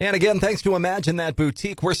And again, thanks to Imagine That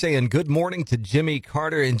Boutique, we're saying good morning to Jimmy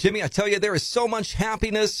Carter. And Jimmy, I tell you, there is so much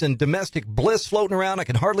happiness and domestic bliss floating around, I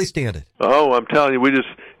can hardly stand it. Oh, I'm telling you,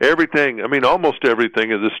 everything, almost everything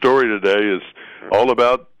in the story today is all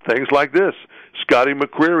about things like this. Scotty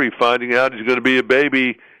McCreery finding out he's going to be a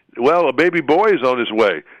baby boy is on his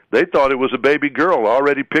way. They thought it was a baby girl,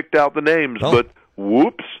 already picked out the names, but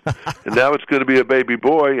whoops, and now it's going to be a baby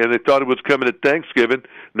boy, and they thought it was coming at Thanksgiving.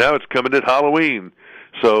 Now it's coming at Halloween.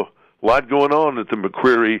 So a lot going on at the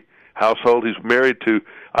McCreery household. He's married to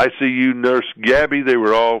ICU nurse Gabby. They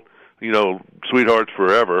were all, sweethearts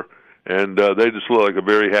forever, and they just look like a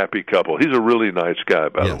very happy couple. He's a really nice guy,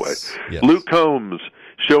 by the way. Yes. Luke Combs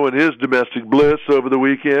showing his domestic bliss over the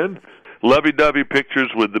weekend. Lovey-dovey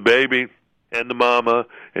pictures with the baby and the mama,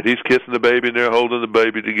 and he's kissing the baby, and they're holding the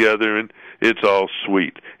baby together, and it's all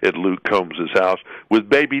sweet at Luke Combs' house with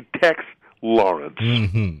baby Tex Lawrence.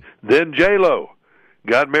 Mm-hmm. Then J-Lo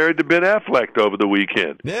got married to Ben Affleck over the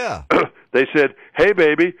weekend. Yeah. They said, hey,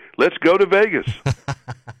 baby, let's go to Vegas.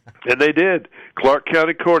 And they did. Clark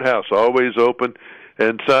County Courthouse, always open,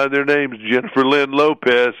 and signed their names, Jennifer Lynn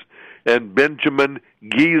Lopez and Benjamin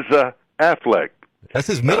Giza Affleck. That's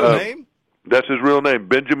his middle name? That's his real name,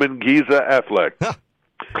 Benjamin Giza Affleck. Huh.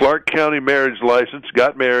 Clark County marriage license,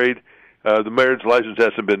 got married. The marriage license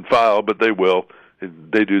hasn't been filed, but they will.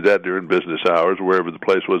 They do that during business hours, wherever the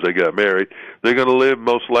place was they got married. They're going to live,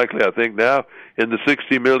 most likely, I think now, in the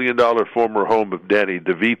 $60 million former home of Danny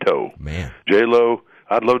DeVito. Man. J-Lo,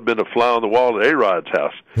 I'd love to have been a fly on the wall at A-Rod's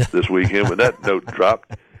house this weekend when that note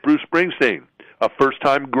dropped. Bruce Springsteen, a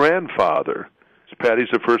first-time grandfather. Patty's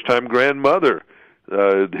a first-time grandmother.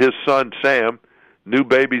 His son, Sam, new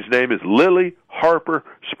baby's name is Lily Harper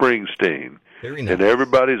Springsteen. Very nice. And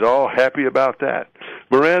everybody's all happy about that.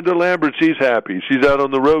 Miranda Lambert, she's happy. She's out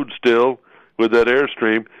on the road still with that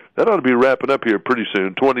Airstream. That ought to be wrapping up here pretty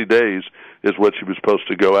soon. 20 days is what she was supposed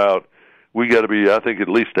to go out. We got to be, I think, at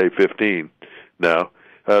least day 15 now.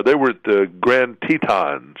 They were at the Grand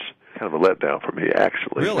Tetons. Kind of a letdown for me,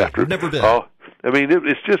 actually. Really? I've never been.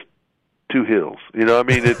 It's just two hills. It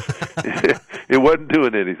wasn't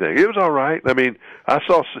doing anything. It was all right. I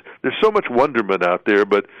saw there's so much wonderment out there,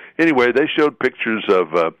 but anyway, they showed pictures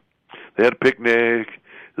of they had a picnic,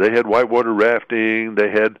 they had whitewater rafting, they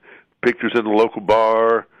had pictures in the local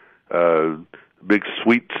bar, big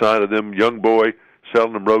sweet sign of them, young boy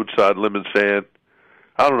selling them roadside lemon stand.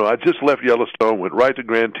 I don't know. I just left Yellowstone, went right to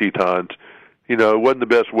Grand Tetons. It wasn't the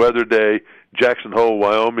best weather day. Jackson Hole,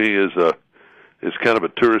 Wyoming is kind of a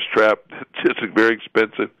tourist trap. It's just very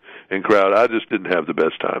expensive and crowded. I just didn't have the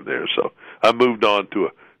best time there, so I moved on to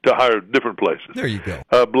higher, different places. There you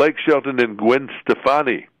go. Blake Shelton and Gwen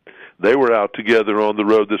Stefani, they were out together on the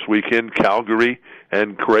road this weekend. Calgary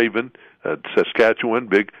and Craven, Saskatchewan,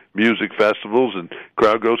 big music festivals, and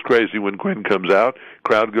crowd goes crazy when Gwen comes out.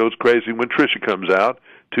 Crowd goes crazy when Trisha comes out.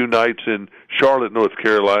 2 nights in Charlotte, North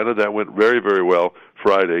Carolina. That went very, very well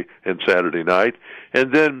Friday and Saturday night.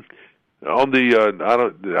 And then on the,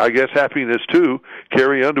 I guess happiness too,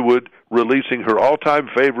 Carrie Underwood releasing her all-time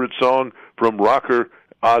favorite song from rocker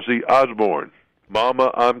Ozzy Osbourne,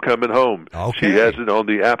 Mama, I'm Coming Home. Okay. She has it on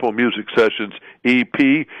the Apple Music Sessions EP.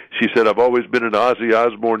 She said, I've always been an Ozzy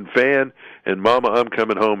Osbourne fan, and Mama, I'm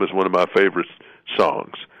Coming Home is one of my favorite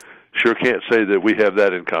songs. Sure can't say that we have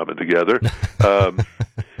that in common together.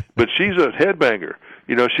 But she's a headbanger.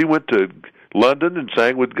 She went to London and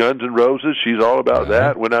sang with Guns N' Roses. She's all about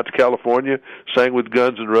that. Went out to California, sang with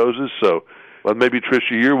Guns N' Roses. So, maybe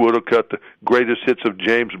Trisha Yearwood will cut the greatest hits of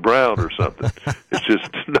James Brown or something. It's just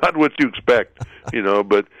not what you expect,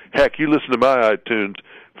 But heck, you listen to my iTunes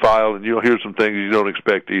file and you'll hear some things you don't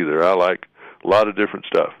expect either. I like a lot of different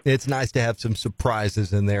stuff. It's nice to have some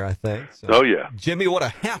surprises in there, I think. So. Oh, yeah. Jimmy, what a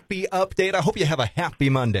happy update. I hope you have a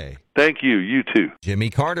happy Monday. Thank you. You too.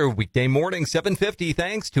 Jimmy Carter, weekday morning, 7:50.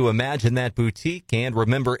 Thanks to Imagine That Boutique. And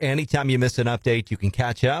remember, anytime you miss an update, you can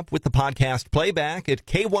catch up with the podcast playback at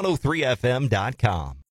K103FM.com.